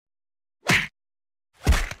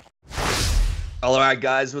All right,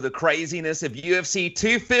 guys, with the craziness of UFC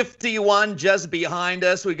 251 just behind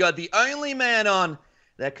us, we got the only man on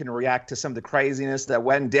that can react to some of the craziness that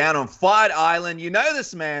went down on Fight Island. You know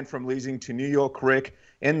this man from losing to New York Rick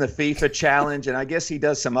in the FIFA challenge, and I guess he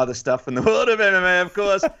does some other stuff in the world of MMA, of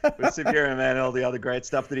course, with Severe MMA and all the other great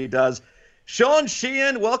stuff that he does. Sean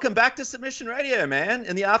Sheehan, welcome back to Submission Radio, man,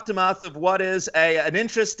 in the aftermath of what is an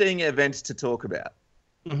interesting event to talk about.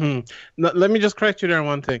 No, let me just correct you there on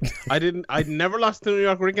one thing. I never lost to New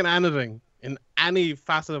York Rick in anything, in any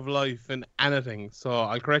facet of life, in anything. So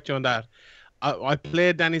I'll correct you on that. I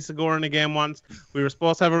played Danny Segura in a game once. We were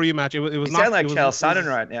supposed to have a rematch. It was you not. Sound like Charles Sutton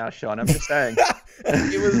right now, Sean. I'm just saying.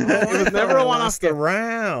 It was never a one-off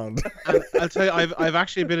round. And I'll tell you, I've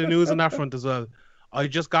actually been in news on that front as well. I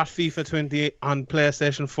just got FIFA 20 on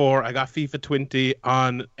PlayStation 4. I got FIFA 20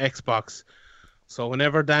 on Xbox. So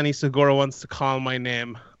whenever Danny Segura wants to call my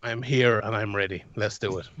name, I'm here and I'm ready. Let's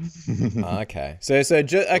do it. Okay. So let's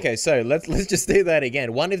just do that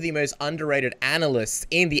again. One of the most underrated analysts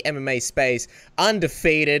in the MMA space,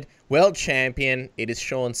 undefeated, world champion. It is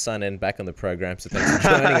Sean Sutton back on the program. So thanks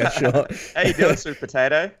for joining us, Sean. How you doing, Sweet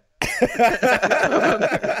Potato?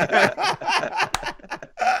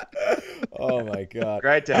 Oh my God!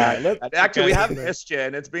 Great to have you. Actually, we haven't missed you,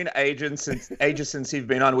 and it's been ages since you've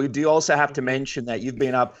been on. We do also have to mention that you've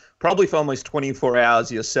been up probably for almost 24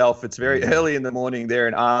 hours yourself. It's very early in the morning there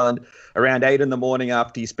in Ireland, around 8 in the morning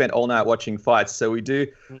after you spent all night watching fights. So we do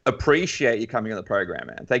appreciate you coming on the program,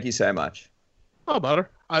 man. Thank you so much. No bother.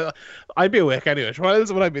 I'd be awake anyway. What else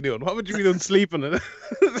would I be doing? What would you be doing sleeping?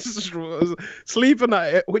 Sleeping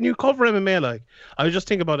when you cover MMA, like I was just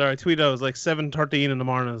thinking about it. I tweeted, I was like 7:13 in the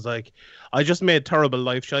morning. It's like I just made terrible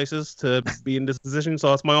life choices to be in this position,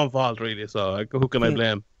 so it's my own fault, really. So like, who can I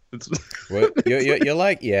blame? Well,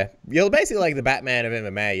 you're basically like the Batman of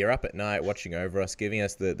MMA. You're up at night watching over us, giving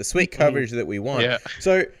us the sweet coverage that we want. Yeah.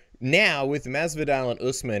 So now, with Masvidal and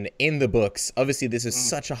Usman in the books, obviously this is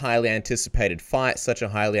such a highly anticipated fight, such a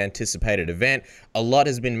highly anticipated event. A lot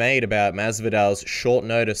has been made about Masvidal's short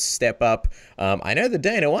notice step up. I know that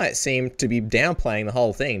Dana White seemed to be downplaying the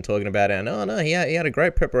whole thing, talking about, he had a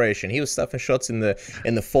great preparation. He was stuffing shots in the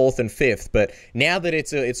 4th and 5th. But now that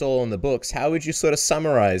it's all in the books, how would you sort of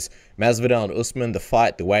summarize Masvidal and Usman, the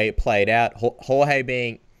fight, the way it played out? Jorge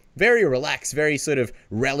being very relaxed, very sort of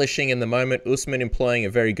relishing in the moment. Usman employing a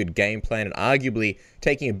very good game plan and arguably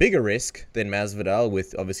taking a bigger risk than Masvidal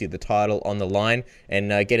with obviously the title on the line and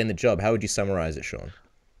getting the job. How would you summarize it, Sean?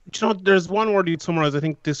 You know, there's one word you'd summarize, I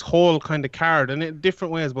think, this whole kind of card, and in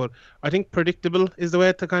different ways, but I think predictable is the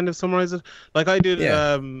way to kind of summarize it. Like I did,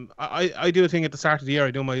 I do a thing at the start of the year.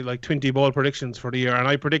 I do my 20 ball predictions for the year, and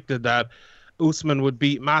I predicted that Usman would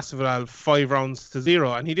beat Masvidal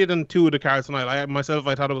 5-0, and he did in 2 of the cards tonight. I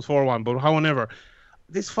thought it was 4-1, but however,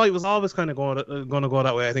 this fight was always kind of going to go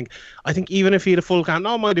that way. I think even if he had a full camp,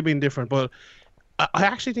 now it might have been different, but I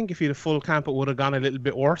actually think if he had a full camp, it would have gone a little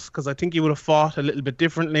bit worse, because I think he would have fought a little bit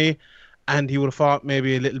differently, and he would have fought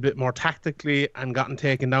maybe a little bit more tactically and gotten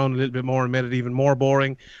taken down a little bit more and made it even more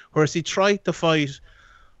boring. Whereas he tried to fight,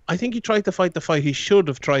 I think he tried to fight the fight he should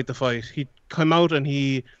have tried to fight. He came out and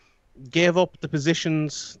he gave up the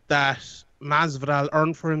positions that Masvidal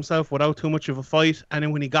earned for himself without too much of a fight, and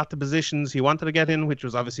then when he got the positions he wanted to get in, which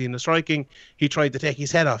was obviously in the striking, he tried to take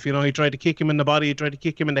his head off. He tried to kick him in the body, he tried to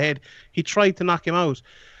kick him in the head, he tried to knock him out,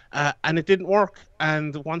 and it didn't work.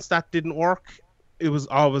 And once that didn't work, it was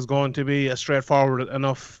always going to be a straightforward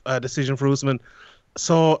enough decision for Usman.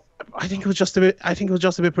 So I think it was just a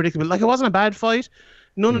bit predictable. Like, it wasn't a bad fight.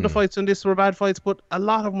 None of the fights in this were bad fights, but a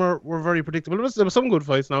lot of them were very predictable. There was some good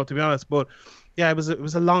fights now, to be honest, but yeah, it was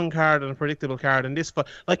a long card and a predictable card. And this fight,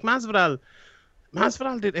 like Masvidal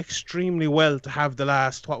did extremely well to have the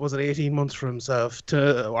last 18 months for himself,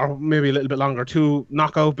 or maybe a little bit longer, to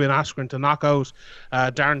knock out Ben Askren, to knock out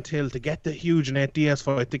Darren Till, to get the huge Nate Diaz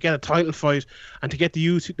fight, to get a title fight, and to get the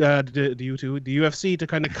UFC to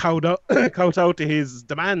kind of cout out to his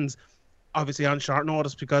demands. Obviously on short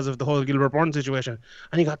notice because of the whole Gilbert Burns situation,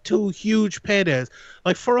 and he got 2 huge paydays.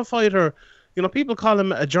 Like, for a fighter, people call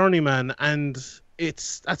him a journeyman, and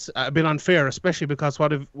that's a bit unfair, especially because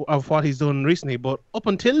of what he's done recently. But up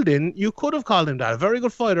until then, you could have called him that. A very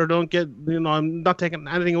good fighter. I'm not taking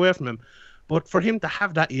anything away from him, but for him to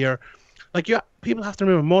have that year, people have to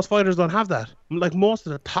remember, most fighters don't have that. Like, most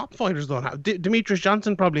of the top fighters don't have. Demetrius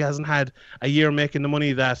Johnson probably hasn't had a year making the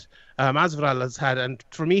money that Masvidal has had, and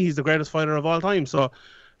for me, he's the greatest fighter of all time. So,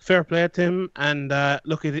 fair play to him. And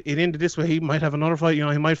look, it ended this way. He might have another fight.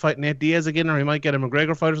 He might fight Nate Diaz again, or he might get a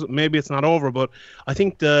McGregor fight. Maybe it's not over, but I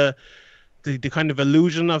think the kind of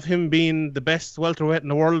illusion of him being the best welterweight in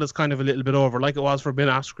the world is kind of a little bit over, like it was for Ben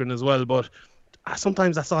Askren as well. But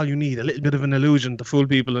sometimes that's all you need, a little bit of an illusion to fool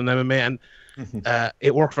people in MMA, and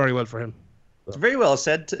it worked very well for him. It's very well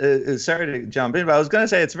said. Sorry to jump in, but I was going to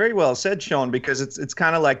say it's very well said, Sean, because it's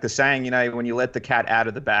kind of like the saying, when you let the cat out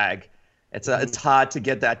of the bag, it's hard to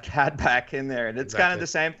get that cat back in there. And it's kind of the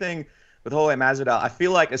same thing with Jorge Masvidal. I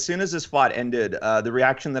feel like as soon as this fight ended, the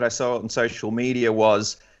reaction that I saw on social media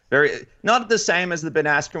was not the same as the Ben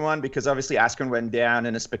Askren one, because obviously Askren went down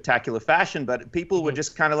in a spectacular fashion, but people were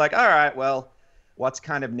just kind of like, all right, well, what's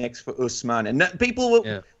kind of next for Usman? And people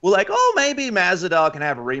were like, oh, maybe Masvidal can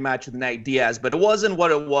have a rematch with Nate Diaz, but it wasn't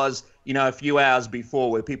what it was, a few hours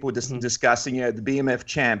before, where people were just discussing, the BMF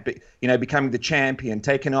champ, becoming the champion,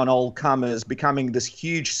 taking on all comers, becoming this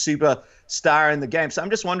huge superstar in the game. So I'm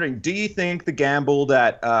just wondering, do you think the gamble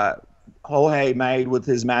that Jorge made with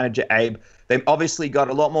his manager Abe, they obviously got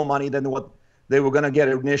a lot more money than what they were going to get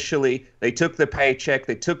initially. They took the paycheck.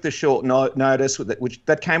 They took the short notice, which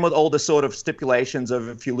came with all the sort of stipulations of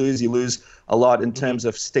if you lose a lot in terms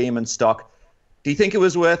of steam and stock. Do you think it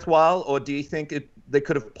was worthwhile, or do you think they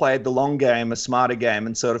could have played the long game, a smarter game,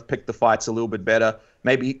 and sort of picked the fights a little bit better,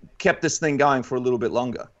 maybe kept this thing going for a little bit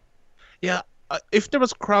longer? Yeah, if there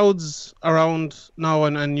was crowds around now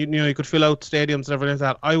and you could fill out stadiums and everything like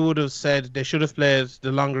that, I would have said they should have played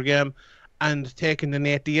the longer game and taken the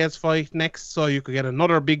Nate Diaz fight next, so you could get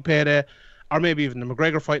another big payday, or maybe even the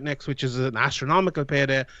McGregor fight next, which is an astronomical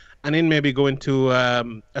payday, and then maybe go into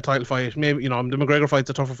a title fight. Maybe, the McGregor fight's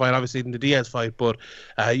a tougher fight, obviously, than the Diaz fight, but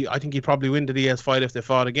I think he'd probably win the Diaz fight if they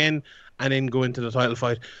fought again, and then go into the title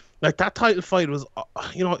fight. Like, that title fight was,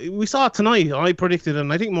 we saw it tonight. I predicted,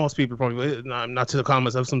 and I think most people probably, I'm not to call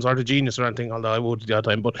myself some sort of genius or anything, although I would at the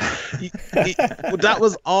time, but that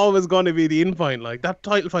was always going to be the in fight. Like, that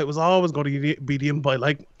title fight was always going to be the in fight.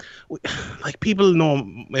 Like people know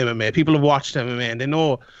MMA, people have watched MMA, and they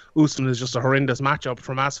know Usman is just a horrendous matchup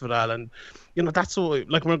for Masvidal, and that's what,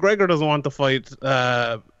 like, McGregor doesn't want to fight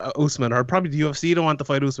Usman, or probably the UFC don't want to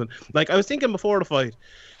fight Usman. Like, I was thinking before the fight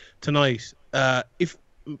tonight, if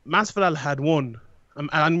Masvidal had won,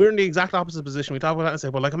 and we're in the exact opposite position. We talk about that and say,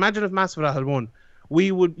 well, like, imagine if Masvidal had won,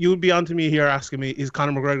 you would be on to me here asking me, is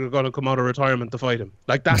Conor McGregor going to come out of retirement to fight him?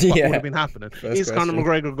 Like, that's what would have been happening. Is Conor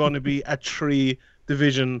McGregor going to be a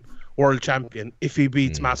 3-division world champion if he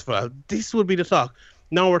beats Masvidal? This would be the talk.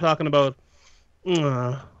 Now we're talking about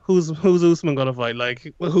who's Usman going to fight?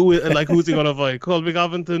 Like, who's he going to fight? Colby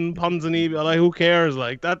Covington, Ponzinibbio? Like, who cares?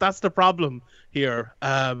 Like, that's the problem here.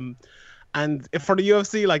 And for the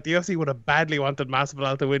UFC, like, the UFC would have badly wanted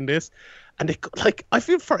Masvidal to win this, and I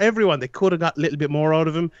feel for everyone they could have got a little bit more out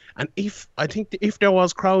of him. And if there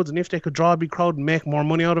was crowds, and if they could draw a big crowd and make more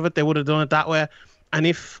money out of it, they would have done it that way. And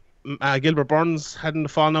if Gilbert Burns hadn't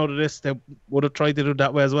fallen out of this, they would have tried to do it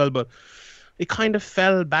that way as well. But it kind of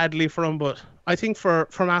fell badly for him. But I think for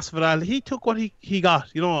Masvidal, he took what he got,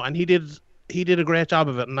 and he did a great job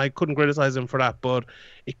of it, and I couldn't criticize him for that. But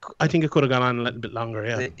I think it could have gone on a little bit longer.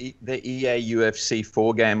 Yeah. The EA UFC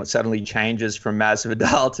 4 game suddenly changes from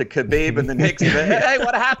Masvidal to Khabib, and the next minute, hey,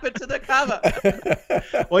 what happened to the cover?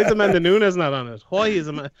 Why is Amanda Nunes not on it? Why is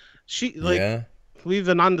we've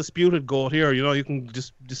an undisputed GOAT here. You can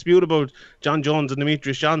just dispute about John Jones and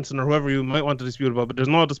Demetrius Johnson or whoever you might want to dispute about, but there's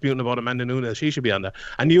no disputing about Amanda Nunes. She should be on there.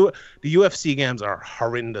 And the UFC games are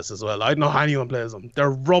horrendous as well. I don't know how anyone plays them.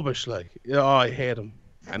 They're rubbish. Like, I hate them.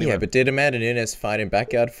 Anyway. Yeah, but did Amanda Nunes fight in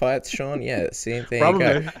backyard fights, Sean? Yeah, same thing.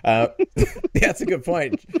 Probably. That's a good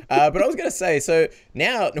point. But I was going to say, so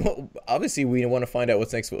now, obviously we want to find out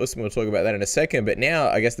what's next for Usman. We'll talk about that in a second. But now,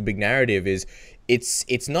 I guess the big narrative is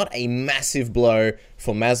it's not a massive blow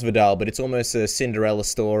for Masvidal, but it's almost a Cinderella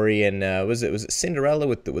story. And was it Cinderella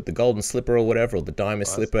with the golden slipper or whatever, or the diamond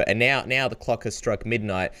slipper? And now the clock has struck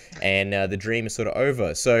midnight, and the dream is sort of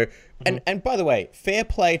over. So. And by the way, fair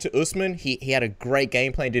play to Usman. He had a great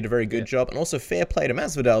game plan, did a very good job. And also fair play to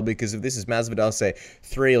Masvidal, because if this is Masvidal, say,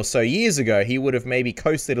 3 or so years ago, he would have maybe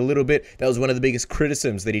coasted a little bit. That was one of the biggest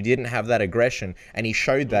criticisms, that he didn't have that aggression. And he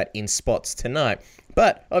showed that in spots tonight.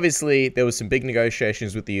 But obviously, there was some big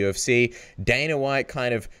negotiations with the UFC. Dana White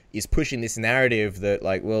kind of is pushing this narrative that,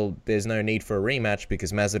 like, well, there's no need for a rematch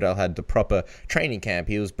because Masvidal had the proper training camp.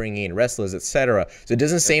 He was bringing in wrestlers, etc. So it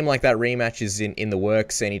doesn't seem like that rematch is in the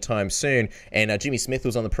works anytime soon. And Jimmy Smith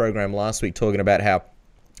was on the program last week talking about how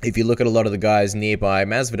if you look at a lot of the guys nearby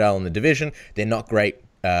Masvidal in the division, they're not great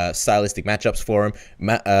stylistic matchups for him.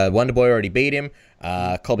 Wonderboy already beat him.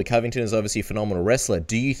 Colby Covington is obviously a phenomenal wrestler.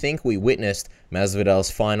 Do you think we witnessed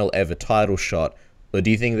Masvidal's final ever title shot, or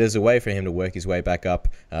do you think there's a way for him to work his way back up,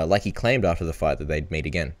 like he claimed after the fight that they'd meet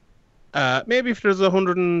again? Maybe if there's a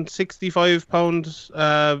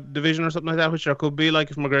 165-pound division or something like that, which there could be,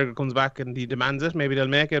 like if McGregor comes back and he demands it, maybe they'll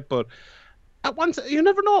make it. But at once, you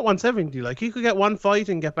never know at 170. Like, he could get one fight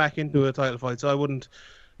and get back into a title fight. So I wouldn't,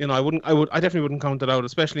 I definitely wouldn't count it out,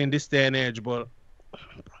 especially in this day and age. But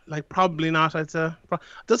like, probably not. I'd say.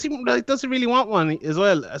 Does he really want one as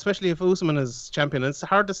well? Especially if Usman is champion. It's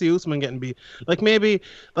hard to see Usman getting beat. Like, maybe,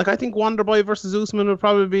 like, I think Wonderboy versus Usman would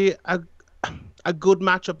probably be a good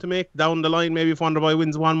matchup to make down the line. Maybe if Wonderboy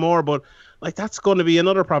wins one more, but like, that's going to be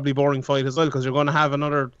another probably boring fight as well, because you're going to have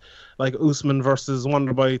another like Usman versus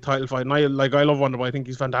Wonderboy title fight. And I love Wonderboy. I think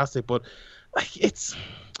he's fantastic, but like, it's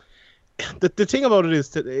the thing about it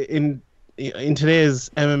is in today's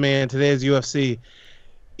MMA and today's UFC,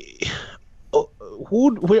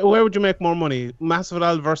 where would you make more money?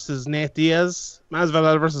 Masvidal versus Nate Diaz,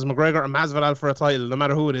 Masvidal versus McGregor, or Masvidal for a title, no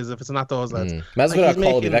matter who it is, if it's not those lads. Masvidal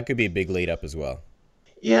Colby, that could be a big lead up as well.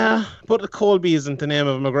 Yeah, but Colby isn't the name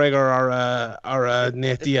of McGregor or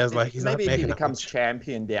Nate Diaz. Like, he's maybe not making if he becomes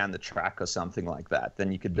champion down the track or something like that,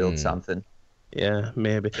 then you could build something. Yeah,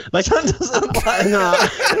 maybe. Like, John doesn't like. No.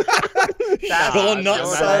 Sean not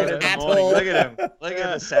sold at all. Look at him. Look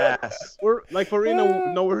at the sass. We're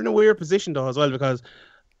in a weird position though as well, because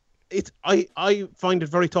I find it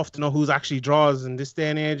very tough to know who's actually draws in this day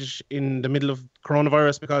and age in the middle of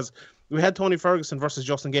coronavirus, because we had Tony Ferguson versus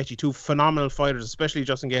Justin Gaethje, two phenomenal fighters, especially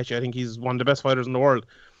Justin Gaethje. I think he's one of the best fighters in the world.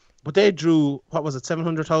 But they drew,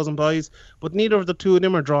 700,000 buys? But neither of the two of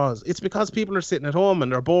them are draws. It's because people are sitting at home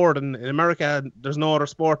and they're bored. And in America, there's no other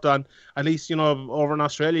sport on. At least, over in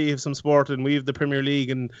Australia, you have some sport, and we have the Premier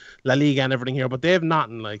League and La Liga and everything here. But they have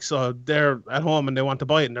nothing. Like, so they're at home and they want to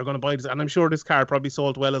buy it, and they're going to buy it. And I'm sure this card probably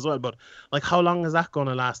sold well as well. But like, how long is that going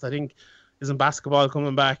to last? I think, isn't basketball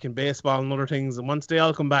coming back, and baseball and other things? And once they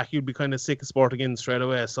all come back, you'd be kind of sick of sport again straight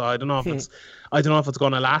away. So I don't know if it's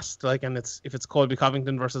going to last. Like, and if it's Colby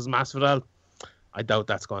Covington versus Masvidal, I doubt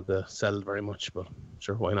that's going to sell very much. But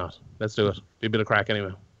sure, why not? Let's do it. Be a bit of crack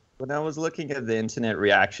anyway. When I was looking at the internet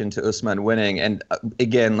reaction to Usman winning, and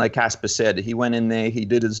again, like Casper said, he went in there, he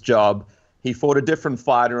did his job. He fought a different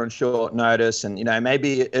fighter on short notice, and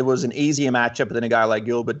maybe it was an easier matchup than a guy like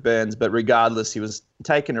Gilbert Burns, but regardless, he was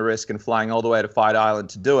taking a risk and flying all the way to Fight Island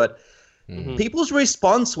to do it. Mm-hmm. People's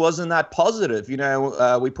response wasn't that positive.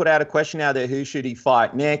 We put out a question out there, who should he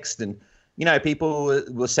fight next? And, people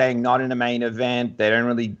were saying not in a main event. They don't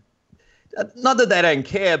really, not that they don't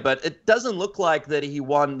care, but it doesn't look like that he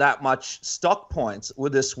won that much stock points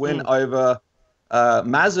with this win over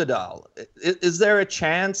Masvidal. Is there a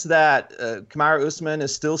chance that Kamaru Usman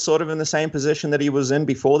is still sort of in the same position that he was in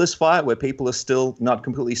before this fight, where people are still not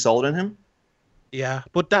completely sold on him? Yeah,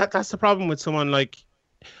 but that's the problem with someone like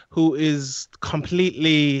who is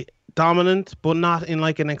completely dominant, but not in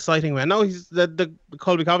like an exciting way. Now, the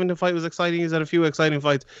Colby Covington fight was exciting. He's had a few exciting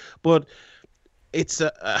fights, but it's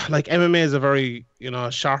like MMA is a very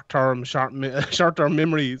short-term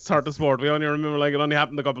memory sort of sport. We only remember like it only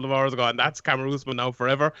happened a couple of hours ago, and that's Kamaru Usman now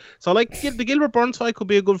forever. So like the Gilbert Burns fight could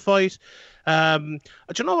be a good fight. Do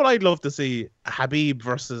you know what I'd love to see? Habib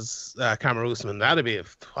versus Kamaru Usman. That'd be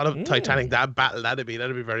what a titanic battle. That'd be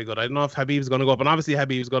very good. I don't know if Habib's going to go up, and obviously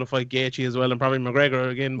Habib's going to fight Gaethje as well, and probably McGregor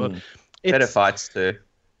again. But better fights too.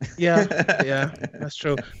 Yeah, that's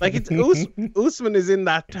true. Like, Usman is in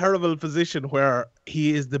that terrible position where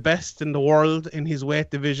he is the best in the world in his weight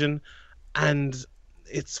division, and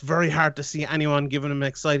it's very hard to see anyone giving him an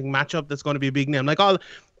exciting matchup that's going to be a big name. Like, I'll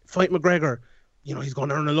fight McGregor. He's going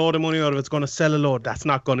to earn a load of money out of it. It's going to sell a load. That's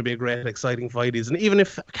not going to be a great, exciting fight. And even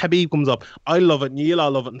if Khabib comes up, I love it, and you'll all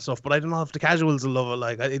love it and stuff, but I don't know if the casuals will love it.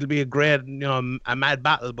 Like, it'll be a great, a mad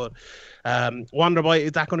battle. But Wonderboy,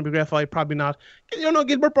 is that going to be a great fight? Probably not.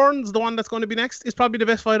 Gilbert Burns, the one that's going to be next, is probably the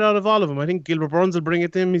best fight out of all of them. I think Gilbert Burns will bring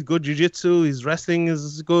it to him. He's good jiu-jitsu. His wrestling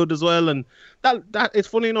is good as well. And that it's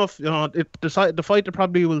funny enough, the fight that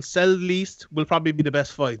probably will sell least will probably be the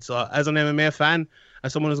best fight. So as an MMA fan,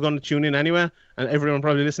 as someone who's going to tune in anyway, and everyone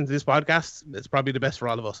probably listening to this podcast, it's probably the best for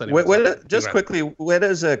all of us anyway. Quickly, where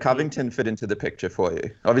does Covington fit into the picture for you?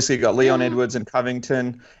 Obviously, you've got Leon Edwards and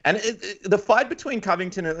Covington. And the fight between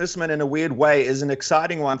Covington and Usman, in a weird way, is an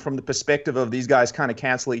exciting one from the perspective of these guys kind of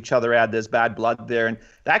cancel each other out. There's bad blood there. And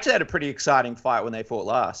they actually had a pretty exciting fight when they fought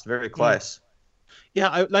last. Very close. Yeah,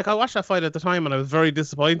 I watched that fight at the time, and I was very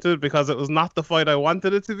disappointed because it was not the fight I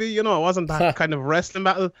wanted it to be. It wasn't that kind of wrestling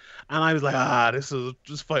battle, and I was like,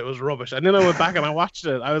 this fight was rubbish. And then I went back and I watched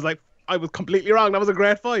it. I was like, I was completely wrong. That was a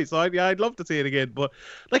great fight. So I'd love to see it again. But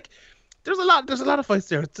like, there's a lot of fights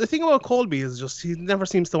there. The thing about Colby is just he never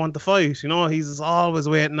seems to want to fight. He's always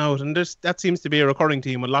waiting out, and that seems to be a recurring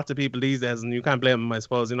theme with lots of people these days, and you can't blame him, I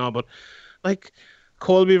suppose. But like,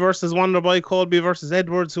 Colby versus Wonderboy, Colby versus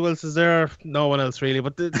Edwards. Who else is there? No one else really.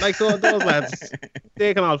 But those lads,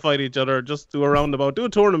 they can all fight each other. Just do a roundabout, do a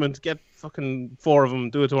tournament, get fucking 4 of them,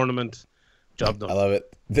 do a tournament. Job done. I love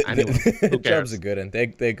it. The jobs are good, and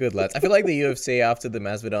they're good lads. I feel like the UFC after the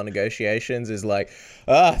Masvidal negotiations is like,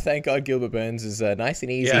 thank God Gilbert Burns is nice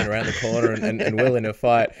and easy and around the corner and willing to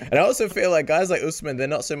fight. And I also feel like guys like Usman, they're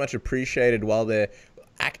not so much appreciated while they're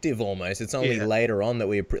active almost. It's only later on that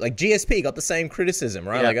we like GSP got the same criticism,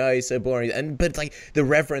 right? Like, oh, he's so boring. But like the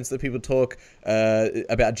reverence that people talk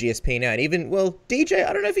about GSP now, and even DJ,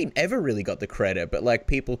 I don't know if he ever really got the credit, but like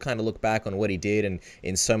people kind of look back on what he did and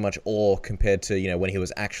in so much awe compared to when he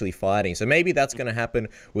was actually fighting. So maybe that's going to happen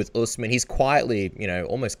with Usman. He's quietly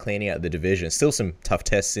almost cleaning out the division. Still some tough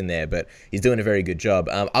tests in there, but he's doing a very good job.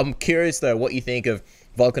 I'm curious though what you think of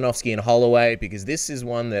Volkanovski and Holloway, because this is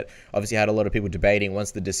one that obviously had a lot of people debating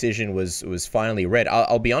once the decision was finally read.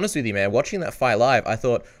 I'll be honest with you, man. Watching that fight live, I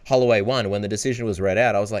thought Holloway won. When the decision was read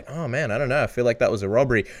out, I was like, oh man, I don't know. I feel like that was a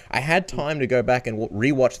robbery. I had time to go back and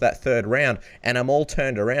rewatch that third round, and I'm all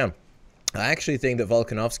turned around. I actually think that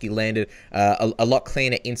Volkanovski landed a lot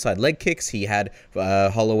cleaner inside leg kicks. He had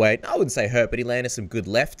Holloway, I wouldn't say hurt, but he landed some good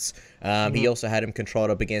lefts. He also had him controlled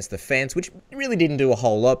up against the fence, which really didn't do a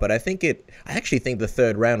whole lot, but I actually think the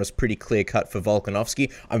third round was pretty clear cut for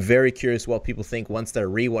Volkanovski. I'm very curious what people think once they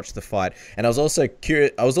rewatch the fight. And I was also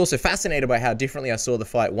fascinated by how differently I saw the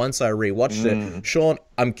fight once I rewatched it. Sean,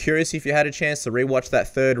 I'm curious if you had a chance to rewatch that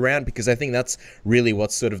third round, because I think that's really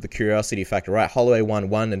what's sort of the curiosity factor, right? Holloway won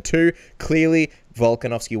 1 and 2. Clearly,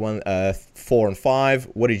 Volkanovski won 4 and 5.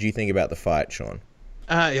 What did you think about the fight, Sean?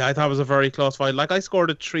 I thought it was a very close fight. Like, I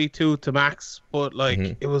scored a 3-2 to Max, but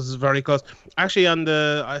like it was very close. Actually,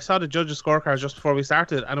 I saw the judges' scorecards just before we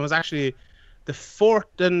started, and it was actually the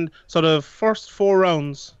first 4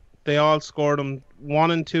 rounds they all scored them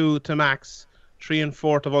 1 and 2 to Max, 3 and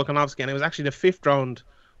 4 to Volkanovski, and it was actually the 5th round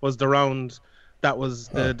was the round that was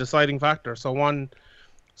the deciding factor. So one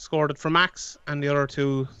scored it for Max, and the other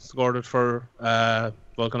 2 scored it for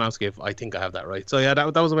Volkanovski. If I think I have that right. So yeah,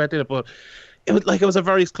 that was the way I did it, but. It was a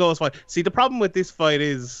very close fight. See, the problem with this fight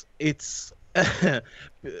is it's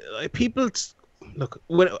people look.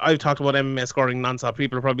 I've talked about MMA scoring nonstop.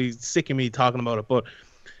 People are probably sick of me talking about it, but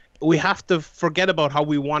we have to forget about how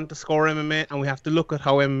we want to score MMA, and we have to look at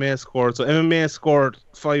how MMA scored. So MMA scored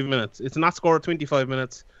 5 minutes. It's not scored 25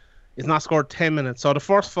 minutes. It's not scored 10 minutes. So the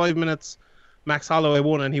first 5 minutes, Max Holloway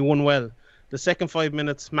won, and he won well. The second 5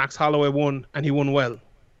 minutes, Max Holloway won, and he won well.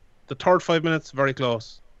 The third 5 minutes, very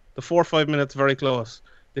close. The 4 5 minutes, very close.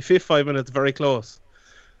 The 5th 5 minutes, very close.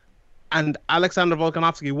 And Alexander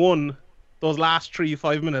Volkanovski won those last 3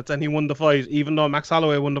 5 minutes, and he won the fight, even though Max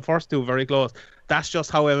Holloway won the first 2, very close. That's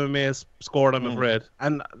just how MMA is scored, I'm afraid.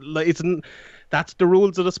 And that's the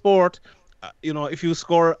rules of the sport. If you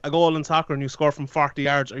score a goal in soccer and you score from 40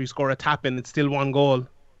 yards, or you score a tap-in, it's still 1 goal.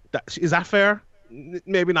 Is that fair?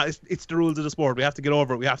 Maybe not. It's the rules of the sport. We have to get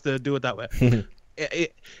over it. We have to do it that way.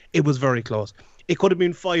 It was very close. It could have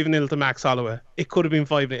been 5-0 to Max Holloway. It could have been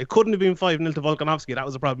 5-0. It couldn't have been 5-0 to Volkanovski. That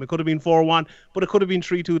was the problem. It could have been 4-1, but it could have been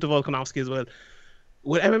 3-2 to Volkanovski as well.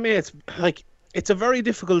 With MMA, it's a very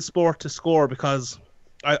difficult sport to score, because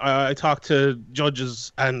I talked to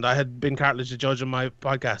judges, and I had Ben Cartledge, the judge on my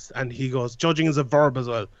podcast, and he goes, judging is a verb as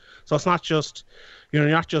well. So it's not just, you're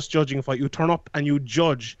not just judging a fight. You turn up and you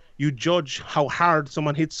judge. You judge how hard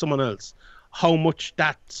someone hits someone else, how much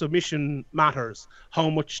that submission matters, how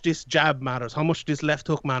much this jab matters, how much this left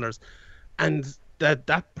hook matters. And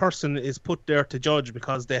that person is put there to judge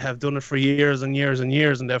because they have done it for years and years and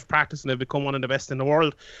years, and they've practiced and they've become one of the best in the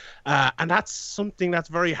world. And that's something that's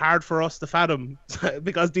very hard for us to fathom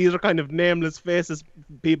because these are kind of nameless faces,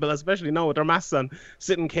 people, especially now with their masks on,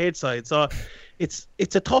 sitting cage side. So it's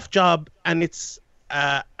a tough job, and it's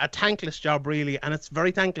a thankless job, really. And it's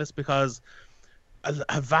very thankless because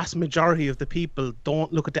a vast majority of the people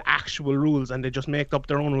don't look at the actual rules, and they just make up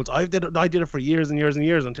their own rules. I did it for years and years and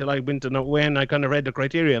years until I went to know when I kind of read the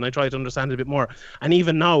criteria and I tried to understand it a bit more. And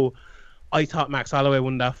even now, I thought Max Holloway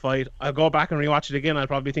won that fight. I'll go back and rewatch it again. I'll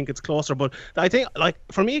probably think it's closer, but I think,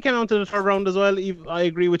 for me, it came down to the third round as well. I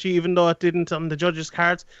agree with you, even though it didn't on the judges'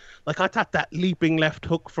 cards. I thought that leaping left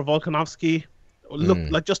hook for Volkanovski,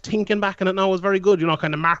 look, just thinking back on it now, was very good.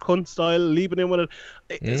 Kind of Mark Hunt style, leaping in with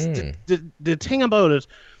it. The thing about it,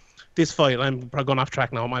 this fight, I'm probably going off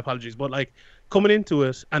track now, my apologies, but coming into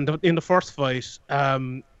it, and in the first fight,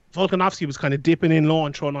 Volkanovski was kind of dipping in low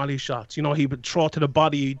and throwing all these shots. You know, he would throw to the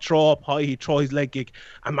body, he'd throw up high, he'd throw his leg kick.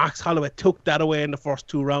 And Max Holloway took that away in the first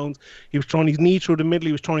 2 rounds. He was throwing his knee through the middle,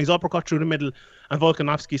 he was throwing his uppercut through the middle, and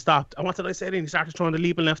Volkanovski stopped. And what did I say then? He started throwing the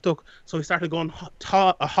leaping left hook. So he started going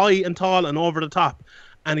high and tall and over the top.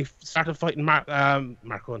 And he started fighting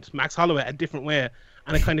Max Holloway a different way.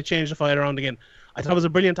 And it kind of changed the fight around again. I thought it was a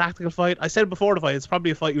brilliant tactical fight. I said before the fight, it's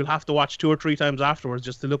probably a fight you'll have to watch 2 or 3 times afterwards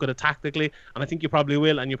just to look at it tactically. And I think you probably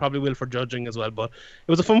will, and you probably will for judging as well. But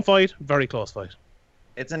it was a fun fight, very close fight.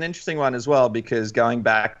 It's an interesting one as well, because going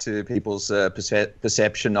back to people's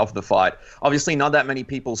perception of the fight, obviously not that many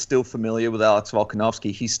people still familiar with Alex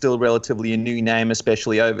Volkanovski. He's still relatively a new name,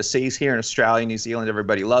 especially overseas. Here in Australia, New Zealand,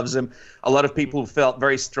 everybody loves him. A lot of people felt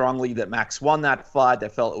very strongly that Max won that fight. They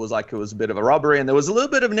felt it was a bit of a robbery, and there was a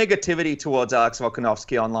little bit of negativity towards Alex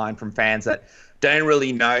Volkanovski online from fans that don't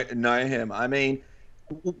really know him. I mean,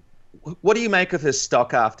 what do you make of his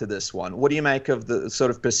stock after this one? What do you make of the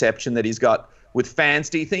sort of perception that he's got with fans?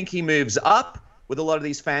 Do you think he moves up with a lot of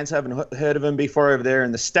these fans who haven't heard of him before over there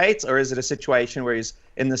in the States, or is it a situation where he's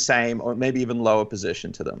in the same or maybe even lower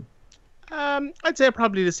position to them? I'd say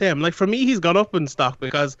probably the same. Like, for me, he's gone up in stock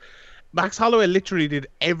because Max Holloway literally did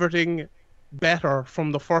everything better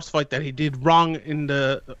from the first fight that he did wrong in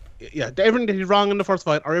the... everything that he did wrong in the first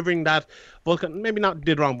fight, or everything that maybe not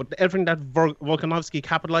did wrong, but everything that Volkanovski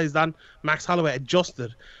capitalized on, Max Holloway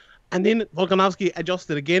adjusted. And then Volkanovski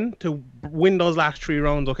adjusted again to win those last 3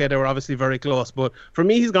 rounds. Okay, they were obviously very close, but for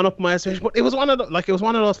me, he's gone up my estimation. But it was one of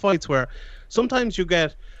those fights where sometimes you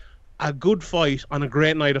get a good fight on a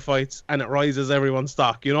great night of fights and it rises everyone's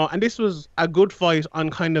stock, you know. And this was a good fight on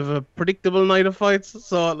kind of a predictable night of fights.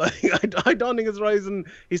 So like, I don't think it's rising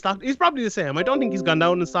his stock. He's probably the same. I don't think he's gone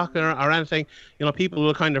down in stock or anything. You know, people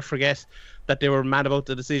will kind of forget that they were mad about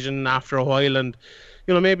the decision after a while, and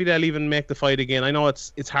you know, maybe they'll even make the fight again. I know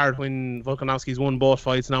it's hard when Volkanovski's won both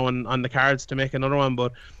fights now on the cards to make another one,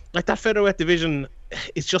 but like, that featherweight division,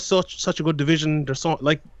 it's just such a good division. There's so,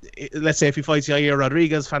 like, let's say if he fights Yair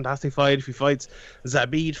Rodriguez, fantastic fight. If he fights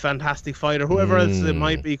Zabit, fantastic fight, or whoever else it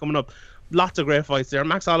might be coming up, lots of great fights there.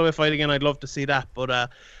 Max Holloway fight again, I'd love to see that. But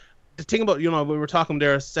the thing about, you know, we were talking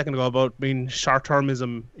there a second ago about being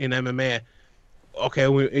short-termism in MMA. Okay,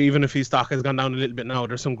 even if his stock has gone down a little bit now,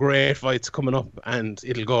 there's some great fights coming up, and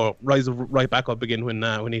it'll rise right back up again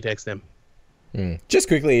when he takes them. Just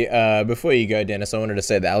quickly, before you go, Dennis, I wanted to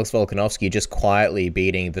say that Alex Volkanovski just quietly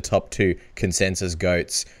beating the top 2 consensus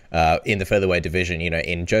GOATs in the featherweight division, you know,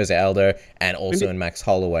 in Jose Aldo and also in Max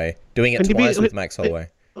Holloway. Doing it twice with Max Holloway.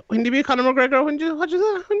 When did you beat Conor McGregor? What'd you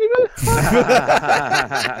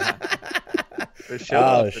say?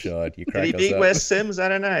 Short. You did he beat Wes Sims? I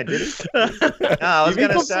don't know. Did he? No, I was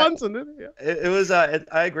going to say. Swanson, didn't he? It was. I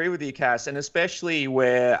agree with you, Cass, and especially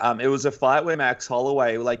where it was a fight where Max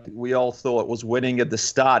Holloway, like we all thought, was winning at the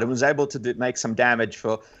start and was able to make some damage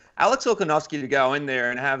for Alex Volkanovski to go in there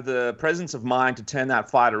and have the presence of mind to turn that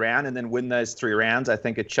fight around and then win those 3 rounds. I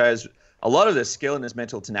think it shows a lot of his skill and his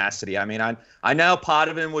mental tenacity. I mean, I know part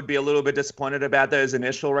of him would be a little bit disappointed about those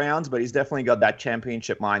initial rounds, but he's definitely got that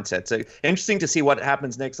championship mindset. So interesting to see what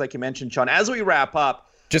happens next, like you mentioned, Sean. As we wrap up,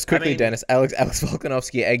 just quickly, Dennis, Alex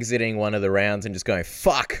Volkanovski exiting one of the rounds and just going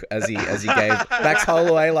fuck as he gave Max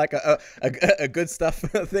Holloway like a good stuff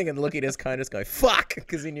thing, and looking at his kind of just going fuck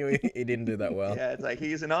because he knew he didn't do that well. Yeah, it's like,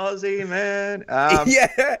 he's an Aussie man.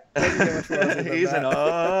 Yeah, he's an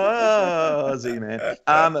Aussie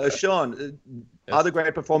man. Sean, other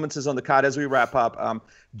great performances on the card as we wrap up.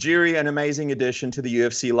 Jiri, an amazing addition to the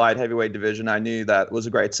UFC light heavyweight division. I knew that was a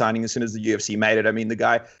great signing as soon as the UFC made it. I mean, the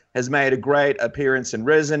guy has made a great appearance in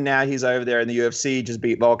Risen. Now he's over there in the UFC, just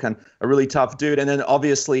beat Volkan, a really tough dude. And then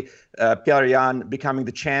obviously Petr Yan becoming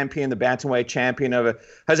the champion, the bantamweight champion over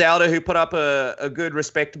Jose Aldo, who put up a good,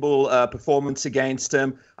 respectable performance against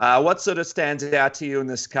him. What sort of stands out to you in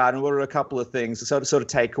this card, and what are a couple of things, sort of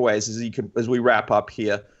takeaways as we wrap up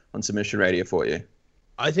here on Submission Radio for you?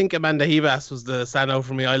 I think Amanda Ribas was the standout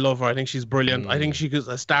for me. I love her. I think she's brilliant. I think she's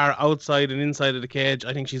a star outside and inside of the cage.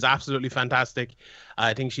 I think she's absolutely fantastic.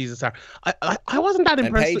 I think she's a star. I wasn't that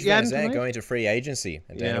impressed with Yan tonight. Going to free agency.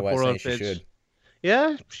 And Dana White saying she should.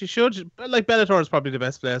 Yeah, she should. But like, Bellator is probably the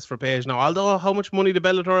best place for Paige now. Although how much money the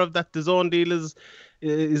Bellator of that DAZN deal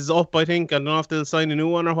is up, I think. I don't know if they'll sign a new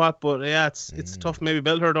one or what. But yeah, it's tough. Maybe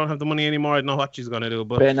Bellator don't have the money anymore. I don't know what she's going to do.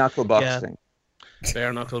 But bare knuckle boxing.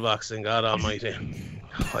 Bare knuckle boxing, God almighty.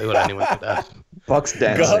 Why would anyone do that? Box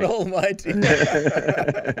dancing. God almighty.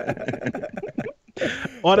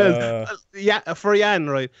 What else? Yeah, for Yan,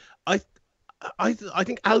 right? I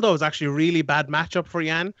think Aldo is actually a really bad matchup for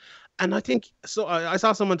Yan. And I think, so I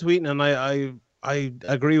saw someone tweeting, and I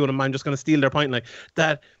agree with him. I'm just going to steal their point, like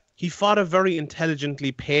that. he fought a very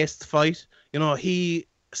intelligently paced fight. You know, he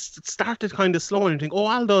started kind of slow and you think, oh,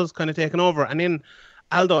 Aldo's kind of taken over. And then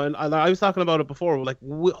Aldo, and I was talking about it before, like,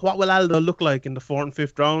 what will Aldo look like in the 4th and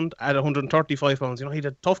 5th round at 135 pounds? You know, he had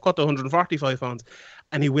a tough cut to 145 pounds,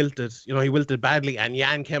 and he wilted. You know, he wilted badly, and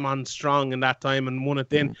Yan came on strong in that time and won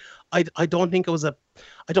it then. I don't think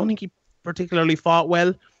he particularly fought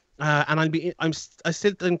well. And I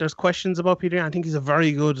still think there's questions about Petr Yan. I think he's a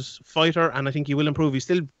very good fighter, and I think he will improve. He's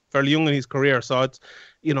still fairly young in his career, so it's,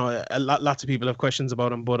 you know, lots of people have questions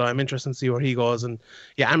about him, but I'm interested to see where he goes. And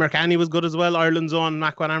yeah, Amirkhani was good as well, Ireland's own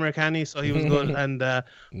Makwan Amirkhani, so he was good. And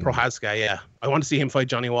Prochazka, yeah, I want to see him fight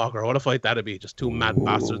Johnny Walker. What a fight that'd be! Just two mad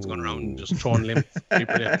bastards going around just throwing limbs.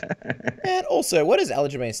 And also, what does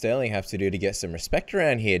Aljamain Sterling have to do to get some respect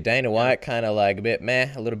around here? Dana White kind of like a bit meh,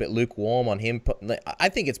 a little bit lukewarm on him. I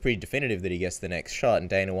think it's pretty definitive that he gets the next shot, and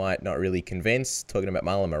Dana White not really convinced, talking about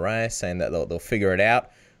Marlon Moraes, saying that they'll figure it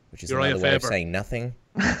out, which is another way of saying nothing.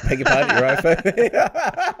 Beg your pardon, you're right.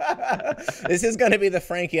 This is going to be the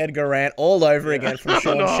Frankie Edgar rant all over again from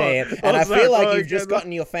Sean Sheehan. And I feel like you've just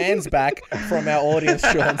gotten your fans back from our audience,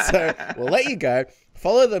 Sean. So we'll let you go.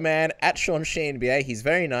 Follow the man at Sean Sheehan BA. He's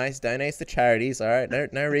very nice, donates to charities. All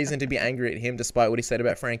right, no reason to be angry at him despite what he said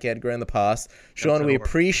about Frankie Edgar in the past. Sean, we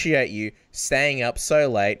appreciate you staying up so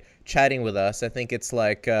late, chatting with us. I think it's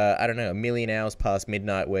like, I don't know, a million hours past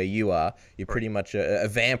midnight where you are. You're pretty much a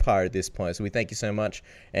vampire at this point. So we thank you so much.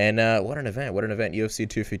 And what an event. UFC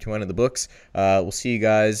 251 in the books. We'll see you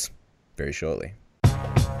guys very shortly.